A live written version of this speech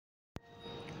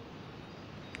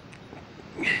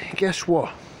guess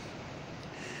what?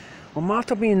 I'm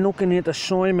after being looking into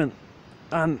Simon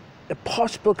and a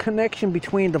possible connection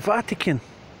between the Vatican.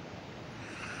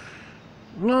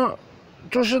 No,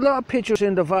 there's a lot of pictures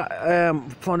in the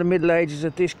from the Middle Ages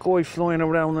of this guy flying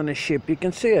around on a ship. You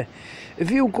can see it. If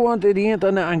you go onto the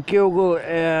internet and Google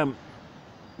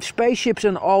spaceships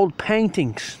and old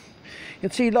paintings,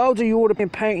 you'll see loads of European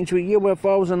paintings with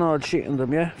UFOs and all shit in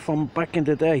them, yeah, from back in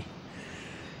the day.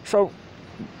 So,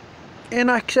 in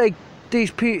actually,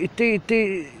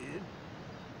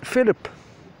 Philip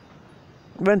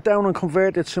went down and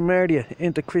converted Samaria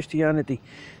into Christianity.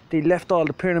 They left all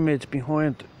the pyramids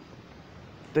behind.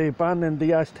 They abandoned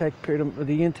the Aztec pyramid,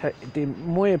 the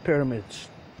Maya pyramids,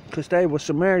 because they were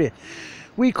Samaria.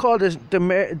 We call the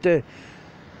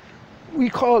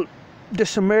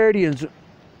Sumerians,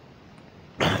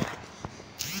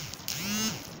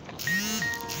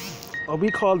 or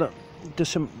we call the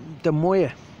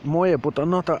Maya, but they're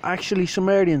not. They're actually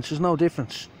Sumerians. There's no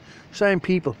difference. Same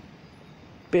people.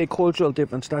 Big cultural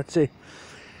difference. That's it.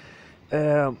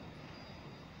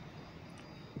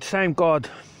 Same God.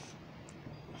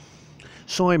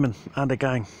 Simon and the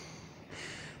gang,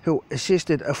 who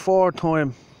assisted a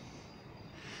 4-time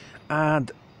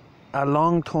and a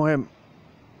long time,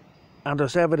 and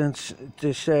there's evidence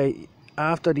to say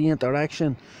after the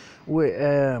interaction with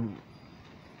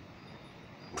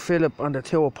Philip and the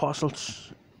 2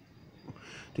 apostles,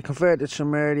 they converted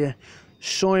Samaria.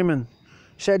 Simon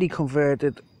said he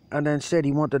converted and then said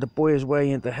he wanted to buy his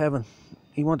way into heaven.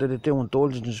 He wanted to do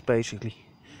indulgences, basically,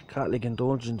 Catholic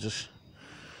indulgences.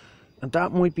 And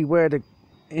that might be where the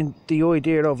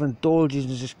idea of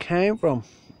indulgences came from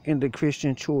in the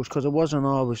Christian church, because it wasn't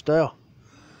always there.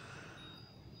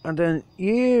 And then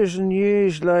years and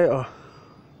years later,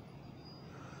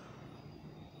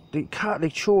 the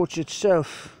Catholic Church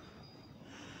itself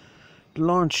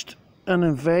launched an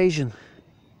invasion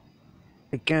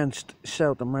against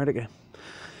South America.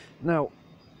 Now,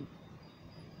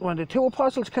 when the 2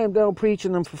 apostles came down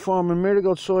preaching and performing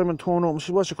miracles, Simon turned up and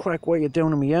said, "What's the crack way you're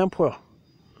doing in my empire?"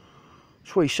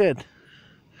 That's what he said.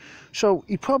 So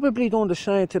he probably done the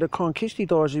same to the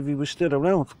conquistadors if he was still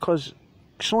around, because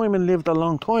Simon lived a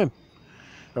long time.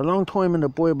 A long time in the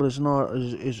Bible is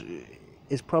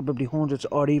probably hundreds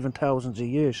or even thousands of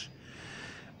years.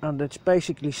 And it's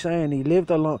basically saying he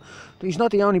lived a long... He's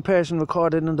not the only person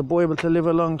recorded in the Bible to live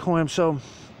a long time, so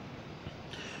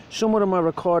some of them are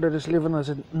recorded as living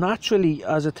they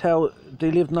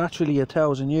lived naturally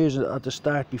 1,000 years at the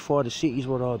start, before the cities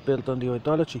were all built on the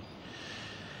idolatry.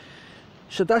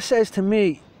 So that says to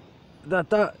me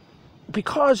that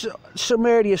because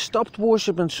Samaria stopped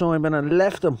worshipping Simon and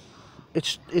left him,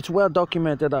 it's well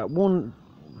documented that one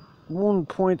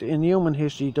point in human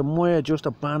history, the Maya just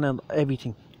abandoned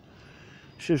everything.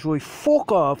 Says, right,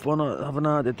 fuck off, we're not having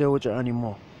nothing to do with you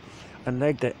anymore. And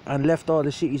left all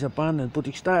the cities abandoned, but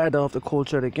he started off the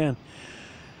culture again.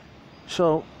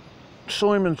 So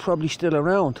Simon's probably still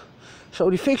around. So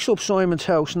they fixed up Simon's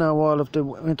house now, all of the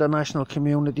international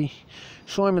community.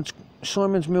 Simon's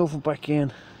moving back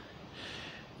in,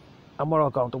 and we're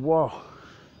all going to war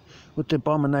with the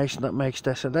abomination that makes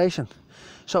desolation.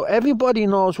 So everybody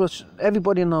knows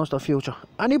the future.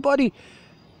 Anybody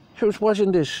who's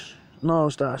watching this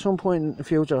knows that at some point in the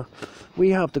future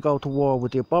we have to go to war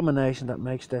with the abomination that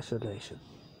makes desolation.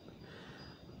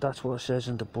 That's what it says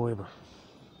in the Bible.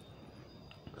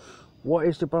 What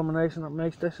is the abomination that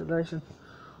makes desolation?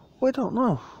 I don't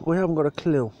know. We haven't got a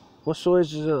clue. What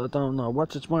size is it? I don't know.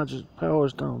 What's its magic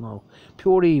powers? Don't know.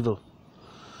 Pure evil.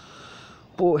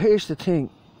 But here's the thing.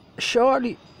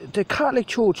 Surely the Catholic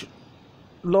Church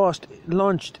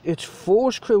launched its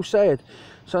first crusade.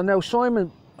 So now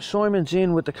Simon's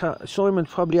in with Simon's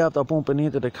probably after bumping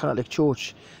into the Catholic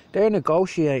Church. They're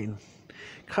negotiating.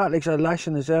 Catholics are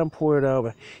lashing his empire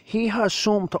over. He has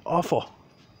something to offer.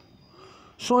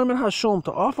 Simon has something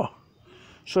to offer.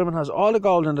 Simon has all the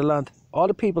gold in the land. All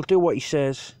the people do what he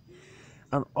says.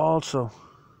 And also,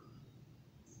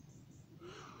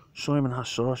 Simon has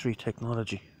sorcery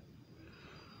technology.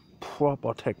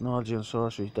 Proper technology and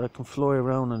sorcery that can fly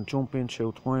around and jump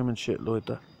into time and shit like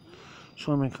that.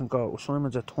 Simon can go.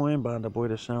 Simon's a time bender by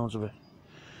the sounds of it.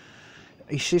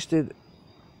 He assisted,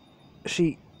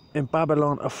 in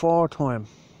Babylon a 4 time.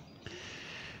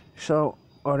 So,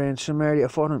 or in Samaria a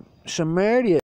 4 time. Samaria